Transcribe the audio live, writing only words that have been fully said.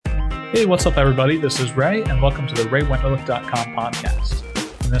Hey, what's up, everybody? This is Ray, and welcome to the RayWenderlich.com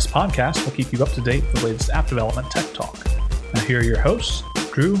podcast. In this podcast, we'll keep you up to date with the latest app development tech talk. Now, here are your hosts,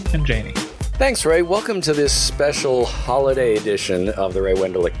 Drew and Janie. Thanks, Ray. Welcome to this special holiday edition of the Ray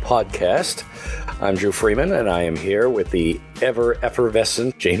Wenderlich podcast. I'm Drew Freeman, and I am here with the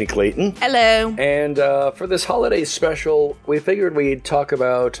ever-effervescent Janie Clayton. Hello. And for this holiday special, we figured we'd talk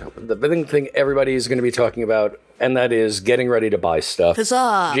about the big thing everybody's going to be talking about, and that is getting ready to buy stuff.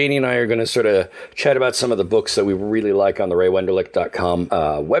 Huzzah! Janie and I are going to sort of chat about some of the books that we really like on the RayWenderlich.com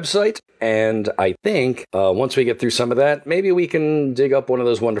website. And I think once we get through some of that, maybe we can dig up one of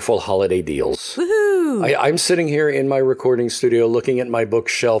those wonderful holiday deals. Woohoo! I'm sitting here in my recording studio looking at my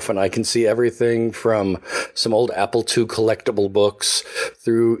bookshelf, and I can see everything from some old Apple II collectible books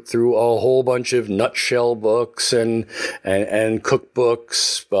through a whole bunch of nutshell books and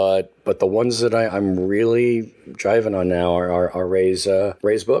cookbooks, but the ones that I'm really driving on now are Ray's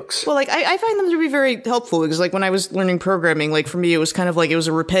books. Well, I find them to be very helpful because, when I was learning programming, for me, it was kind of it was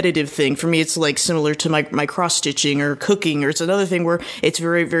a repetitive thing. For me, it's similar to my cross-stitching or cooking, or it's another thing where it's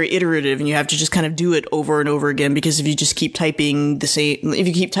very, very iterative, and you have to just kind of do it over and over again, because if you just keep typing if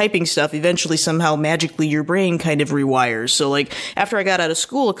you keep typing stuff, eventually somehow magically your brain kind of rewires. So, after I got out of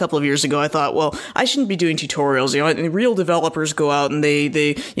school a couple of years ago, I thought, well, I shouldn't be doing tutorials. And real developers go out and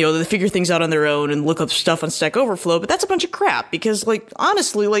they figure things out on their own and look up stuff on Stack Overflow, but that's a bunch of crap because,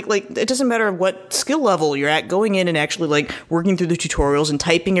 honestly, it doesn't matter what skill level you're at, going in and actually, working through the tutorials and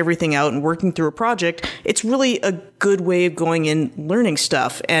typing everything out and working through a project, it's really a good way of going in learning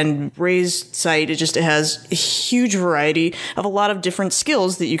stuff. And Ray's site, it has a huge variety of a lot of different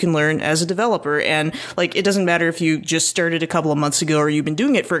skills that you can learn as a developer. And, it doesn't matter if you just started a couple of months ago or you've been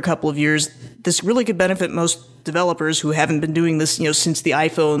doing it for a couple of years, this really could benefit most developers who haven't been doing this, since the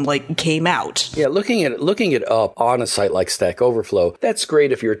iPhone, came out. Yeah, looking it up on a site like Stack Overflow, that's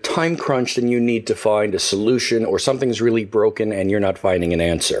great if you're time crunched and you need to find a solution or something's really broken and you're not finding an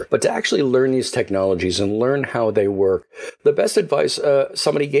answer. But to actually learn these technologies and learn how they work, the best advice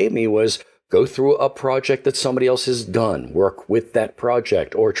somebody gave me was go through a project that somebody else has done, work with that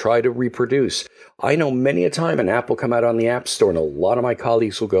project, or try to reproduce. I know many a time an app will come out on the App Store and a lot of my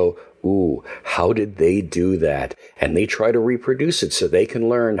colleagues will go, ooh, how did they do that? And they try to reproduce it so they can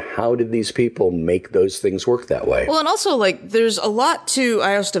learn how did these people make those things work that way. Well, and also, there's a lot to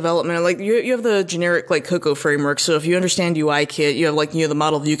iOS development. You have the generic, Cocoa framework. So if you understand UIKit, you have, the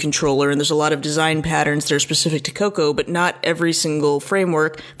model view controller, and there's a lot of design patterns that are specific to Cocoa, but not every single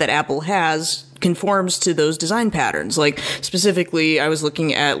framework that Apple has conforms to those design patterns. Specifically, I was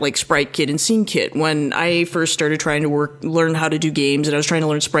looking at SpriteKit and SceneKit. When I first started trying to learn how to do games, and I was trying to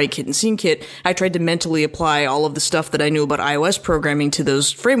learn SpriteKit and SceneKit, I tried to mentally apply all of the stuff that I knew about iOS programming to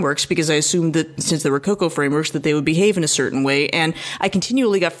those frameworks, because I assumed that since they were Cocoa frameworks, that they would behave in a certain way. And I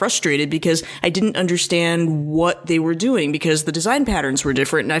continually got frustrated because I didn't understand what they were doing, because the design patterns were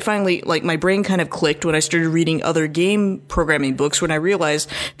different. And I finally, my brain kind of clicked when I started reading other game programming books, when I realized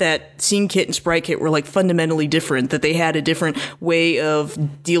that SceneKit and SpriteKit were fundamentally different, that they had a different way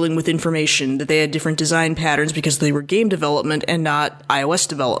of dealing with information, that they had different design patterns because they were game development and not iOS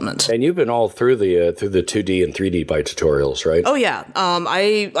development. And you've been all through the 2D and 3D by tutorials, right? Oh yeah.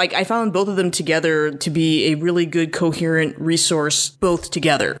 I found both of them together to be a really good coherent resource, both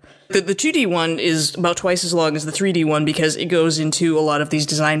together. The 2D one is about twice as long as the 3D one because it goes into a lot of these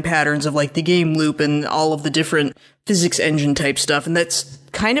design patterns of the game loop and all of the different physics engine type stuff, and that's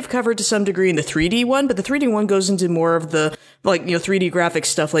kind of covered to some degree in the 3D one, but the 3D one goes into more of the 3D graphics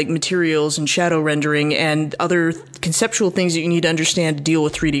stuff like materials and shadow rendering and other conceptual things that you need to understand to deal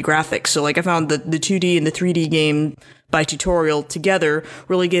with 3D graphics. So I found that the 2D and the 3D game by tutorial together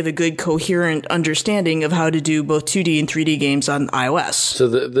really gave a good coherent understanding of how to do both 2D and 3D games on iOS. So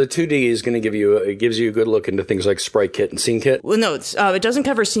the 2D is going to gives you a good look into things like SpriteKit and SceneKit? Well, no, it doesn't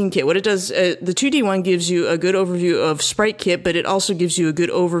cover SceneKit. What it does, the 2D one gives you a good overview of SpriteKit, but it also gives you a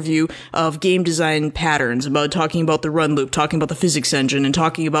good overview of game design patterns, about talking about the run loop, talking about the physics engine, and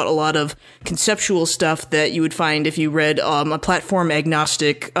talking about a lot of conceptual stuff that you would find if you read a platform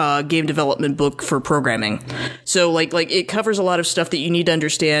agnostic game development book for programming. So it covers a lot of stuff that you need to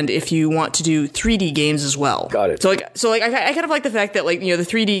understand if you want to do 3D games as well. Got it. So I kind of like the fact that the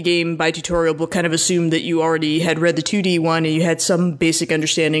 3D game by tutorial book kind of assumed that you already had read the 2D one and you had some basic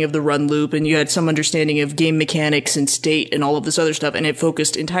understanding of the run loop and you had some understanding of game mechanics and state and all of this other stuff, and it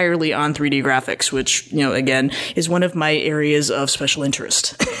focused entirely on 3D graphics, which, again, is one of my areas of special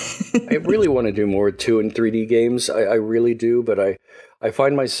interest. I really want to do more 2 and 3D games. I really do, but I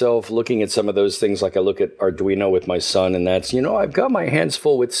find myself looking at some of those things like I look at Arduino with my son, and that's, I've got my hands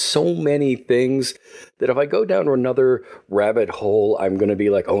full with so many things that if I go down to another rabbit hole, I'm going to be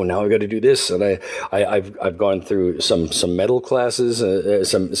like, oh, now I've got to do this. And I've gone through some metal classes,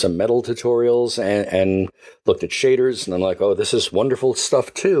 some metal tutorials, and looked at shaders, and I'm like, oh, this is wonderful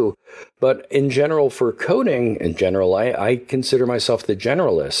stuff too. But in general, for coding, I consider myself the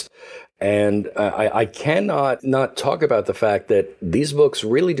generalist. And I cannot not talk about the fact that these books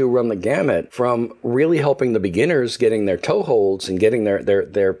really do run the gamut from really helping the beginners getting their toeholds and getting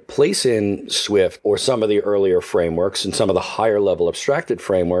their place in Swift or some of the earlier frameworks and some of the higher level abstracted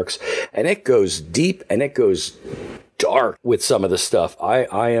frameworks. And it goes deep and it goes dark with some of the stuff.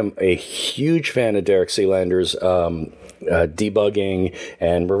 I am a huge fan of Derek Seelander's debugging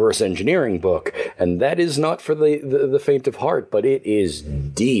and reverse engineering book, and that is not for the faint of heart, but it is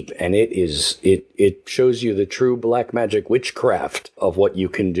deep, and it shows you the true black magic witchcraft of what you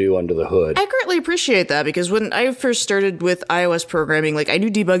can do under the hood. I greatly appreciate that, because when I first started with iOS programming, I knew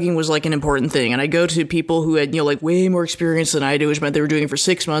debugging was an important thing, and I go to people who had way more experience than I do, which meant they were doing it for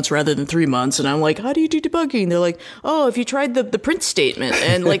 6 months rather than 3 months, and I'm like, how do you do debugging? They're like, oh, if you tried the print statement,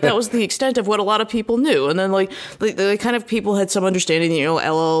 and that was the extent of what a lot of people knew, and then the kind of people had some understanding,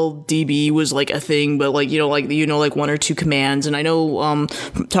 LLDB was a thing, but one or two commands. And I know,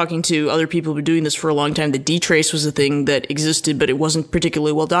 talking to other people who've been doing this for a long time, that dtrace was a thing that existed, but it wasn't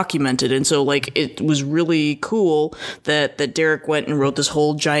particularly well documented. And so it was really cool that Derek went and wrote this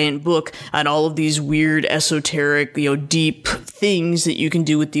whole giant book on all of these weird, esoteric, deep things that you can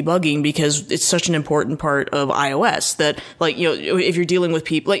do with debugging, because it's such an important part of iOS that, if you're dealing with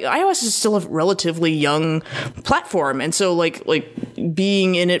people, iOS is still a relatively young platform. And so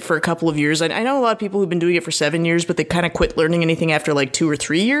being in it for a couple of years, I know a lot of people who've been doing it for 7 years, but they kind of quit learning anything after 2 or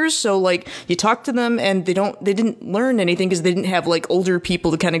 3 years. So you talk to them and they didn't learn anything because they didn't have older people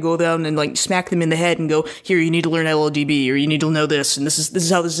to kind of go down and smack them in the head and go, here, you need to learn LLDB, or you need to know this, and this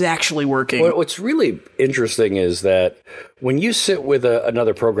is how this is actually working. What's really interesting is that when you sit with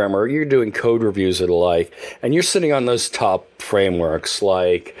another programmer, you're doing code reviews and you're sitting on those top frameworks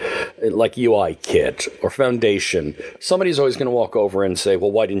like UIKit or Foundation, somebody's always going to walk over and say, well,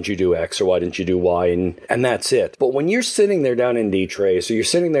 why didn't you do X or why didn't you do Y? And that's it. But when you're sitting there down in dtrace, or you're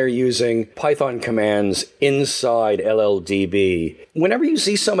sitting there using Python commands inside LLDB, whenever you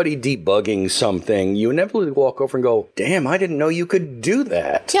see somebody debugging something, you inevitably walk over and go, damn, I didn't know you could do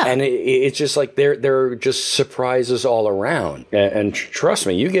that. Yeah. And it's just there are just surprises all around. And trust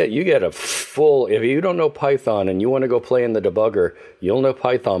me, you get a full, if you don't know Python and you want to go play in the debugger, you'll know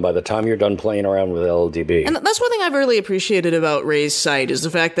Python by the time you're done playing around with LLDB. And that's one thing I've really appreciated about Ray's site, is the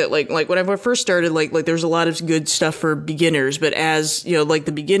fact that when I first started, there's a lot of good stuff for beginners, but as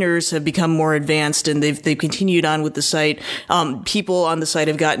the beginners have become more advanced and they've continued on with the site, people on the site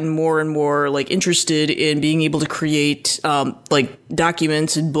have gotten more and more interested in being able to create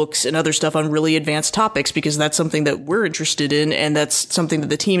documents and books and other stuff on really advanced topics, because that's something that we're interested in, and that's something that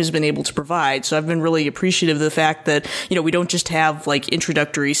the team has been able to provide. So I've been really appreciative of the fact that we don't just have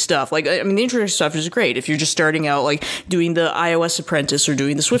introductory stuff. The introductory stuff is great if you're just starting out, doing the iOS Apprentice or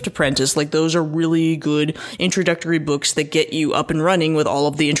doing the Swift Apprentice. Those are really good introductory books that get you up and running with all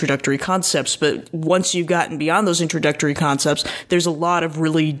of the introductory concepts. But once you've gotten beyond those introductory concepts, there's a lot of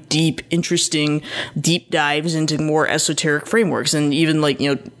really deep, interesting deep dives into more esoteric frameworks, and even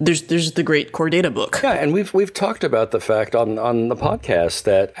there's the great Core Data book. Yeah, and we've talked about the fact on the podcast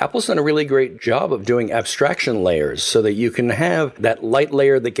that Apple's done a really great job of doing abstraction layers so that you can have that light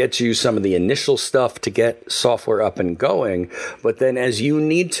layer that gets you some of the initial stuff to get software up and going. But then as you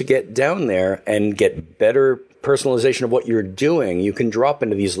need to get down there and get better personalization of what you're doing, you can drop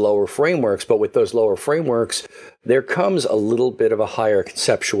into these lower frameworks. But with those lower frameworks, there comes a little bit of a higher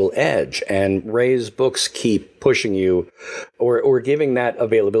conceptual edge, and Ray's books keep pushing you or giving that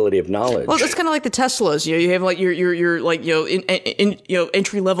availability of knowledge. Well, it's kind of like the Teslas. You have your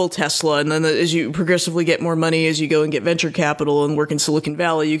entry level Tesla, and then as you progressively get more money, as you go and get venture capital and work in Silicon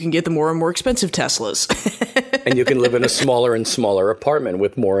Valley, you can get the more and more expensive Teslas. And you can live in a smaller and smaller apartment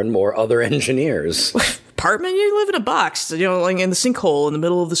with more and more other engineers. Apartment? You live in a box, in the sinkhole in the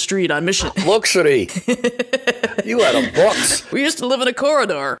middle of the street on Mission. Luxury. You had a box. We used to live in a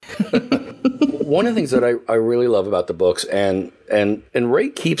corridor. One of the things that I really love about the books, and Ray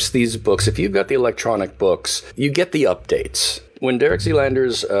keeps these books, if you've got the electronic books, you get the updates. When Derek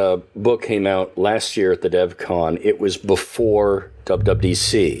Seelander's book came out last year at the DevCon, it was before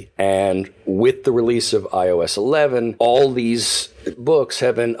WWDC. And with the release of iOS 11, all these books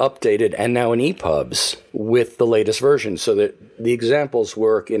have been updated and now in EPUBs with the latest version so that the examples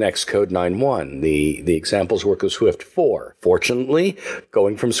work in Xcode 9.1. The examples work with Swift 4. Fortunately,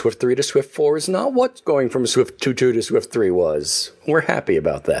 going from Swift 3 to Swift 4 is not what going from Swift 2.2 to Swift 3 was. We're happy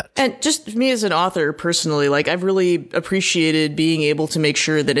about that. And just me as an author personally, like I've really appreciated being able to make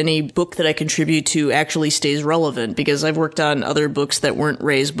sure that any book that I contribute to actually stays relevant, because I've worked on other books that weren't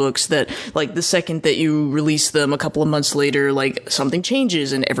Ray's books that, like, the second that you release them a couple of months later, like, something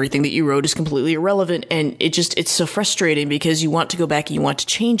changes and everything that you wrote is completely irrelevant. And it's so frustrating because you want to go back and you want to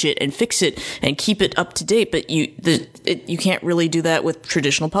change it and fix it and keep it up to date, but you can't really do that with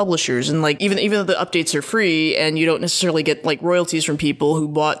traditional publishers. And like even though the updates are free and you don't necessarily get like royalties from people who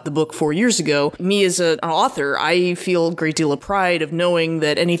bought the book 4 years ago, me as an author, I feel a great deal of pride of knowing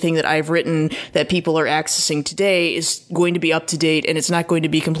that anything that I've written that people are accessing today is going to be up to date and it's not going to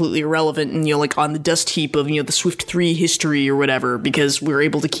be completely irrelevant and, like on the dust heap of, the Swift 3 history or whatever, because we're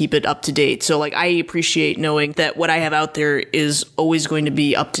able to keep it up to date. So like I appreciate knowing that what I have out there is always going to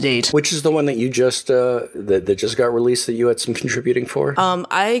be up to date. Which is the one that you just that just got released that you had some contributing for?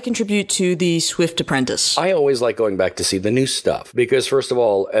 I contribute to the Swift Apprentice. I always like going back to see the new stuff because, first of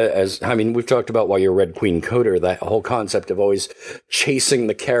all, we've talked about why you're Red Queen Coder, that whole concept of always chasing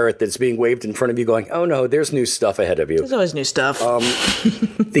the carrot that's being waved in front of you, going, "Oh no, there's new stuff ahead of you." There's always new stuff.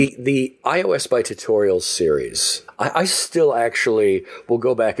 The iOS by Tutorials series, I still actually will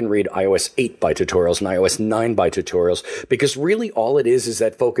go back and read iOS 8 by tutorials and iOS 9 by tutorials, because really all it is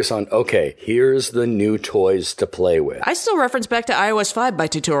that focus on, okay, here's the new toys to play with. I still reference back to iOS 5 by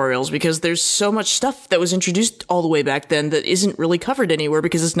tutorials because there's so much stuff that was introduced all the way back then that isn't really covered anywhere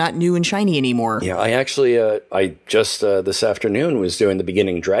because it's not new and shiny anymore. Yeah, I actually, I just this afternoon was doing the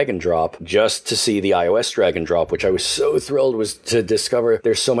beginning drag and drop just to see the iOS drag and drop, which I was so thrilled was to discover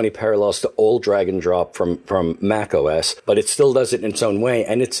there's so many parallels to old drag and drop from Mac OS, but it still does it in its own way,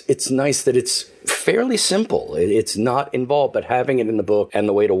 and it's nice that it's fairly simple. It's not involved, but having it in the book and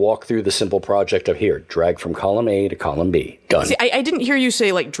the way to walk through the simple project of here, drag from column A to column B. Done. See, I didn't hear you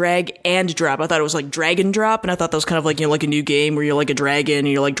say like drag and drop. I thought it was like drag and drop, and I thought that was kind of like, like a new game where you're like a dragon and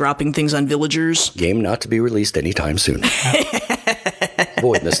you're like dropping things on villagers. Game not to be released anytime soon.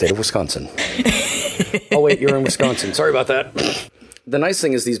 Void in the state of Wisconsin. Oh wait, you're in Wisconsin. Sorry about that. The nice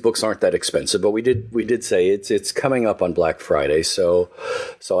thing is these books aren't that expensive, but we did say it's coming up on Black Friday, so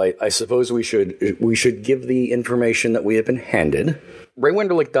I suppose we should give the information that we have been handed.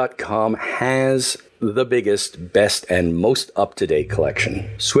 RayWenderlich.com has the biggest, best, and most up-to-date collection.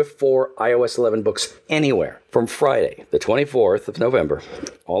 Swift 4 iOS 11 books anywhere from Friday, the 24th of November,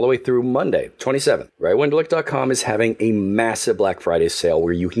 all the way through Monday, 27th. RayWenderlich.com is having a massive Black Friday sale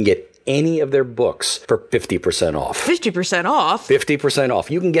where you can get any of their books for 50% off. 50% off? 50%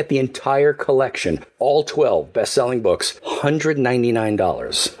 off. You can get the entire collection, all 12 best-selling books,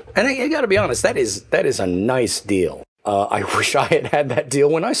 $199. And I gotta be honest, that is a nice deal. I wish I had that deal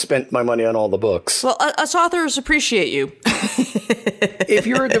when I spent my money on all the books. Well, us authors appreciate you. If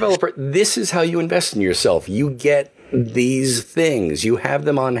you're a developer, this is how you invest in yourself. You get these things. You have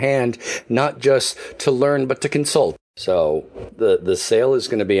them on hand, not just to learn, but to consult. So the sale is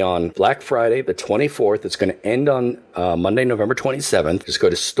going to be on Black Friday, the 24th. It's going to end on Monday, November 27th. Just go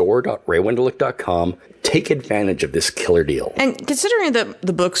to store.raywenderlich.com. Take advantage of this killer deal. And considering that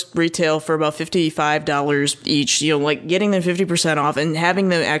the books retail for about $55 each, like getting them 50% off and having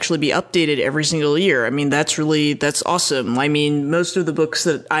them actually be updated every single year, I mean, that's awesome. I mean, most of the books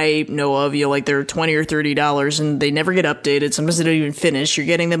that I know of, like they're $20 or $30 and they never get updated. Sometimes they don't even finish. You're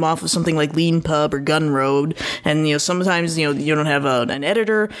getting them off of something like LeanPub or Gunroad. And, sometimes, you don't have an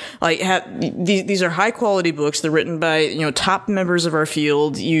editor. These are high quality books. They're written by, top members of our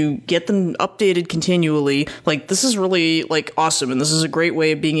field. You get them updated continually. Like, this is really like awesome, and this is a great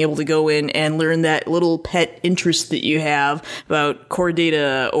way of being able to go in and learn that little pet interest that you have about core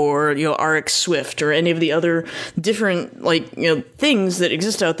data or RX Swift or any of the other different things that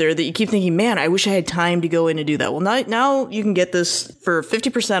exist out there that you keep thinking, man, I wish I had time to go in and do that. Well, now you can get this for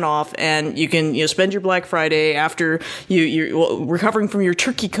 50% off, and you can spend your Black Friday after you're recovering from your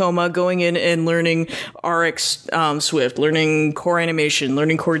turkey coma, going in and learning RX Swift, learning core animation,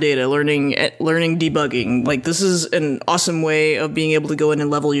 learning core data, learning debugging. Like, this is an awesome way of being able to go in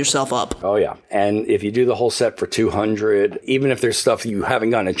and level yourself up. Oh, yeah. And if you do the whole set for $200, even if there's stuff you haven't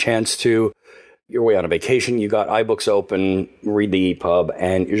gotten a chance to, you're away on a vacation, you got iBooks open, read the EPUB,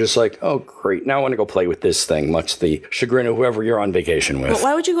 and you're just like, oh, great, now I want to go play with this thing, much to the chagrin of whoever you're on vacation with. But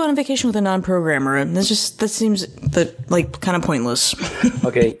why would you go on vacation with a non-programmer? That seems kind of pointless.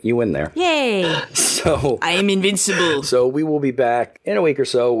 Okay, you win there. Yay! So I am invincible. So we will be back in a week or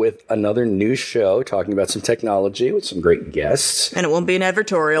so with another new show talking about some technology with some great guests.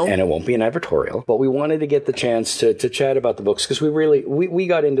 And it won't be an advertorial. But we wanted to get the chance to chat about the books because we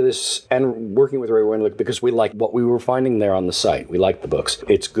got into this and working with Ray Wenlick because we like what we were finding there on the site. We like the books.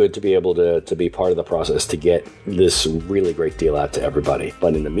 It's good to be able to be part of the process to get this really great deal out to everybody.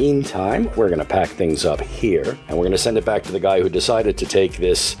 But in the meantime, we're going to pack things up here and we're going to send it back to the guy who decided to take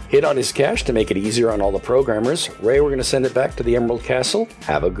this hit on his cash to make it easier on all the programmers. Ray, we're going to send it back to the Emerald Castle.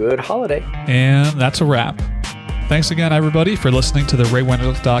 Have a good holiday. And that's a wrap. Thanks again, everybody, for listening to the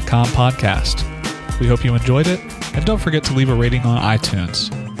RayWenlick.com podcast. We hope you enjoyed it, and don't forget to leave a rating on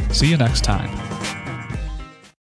iTunes. See you next time.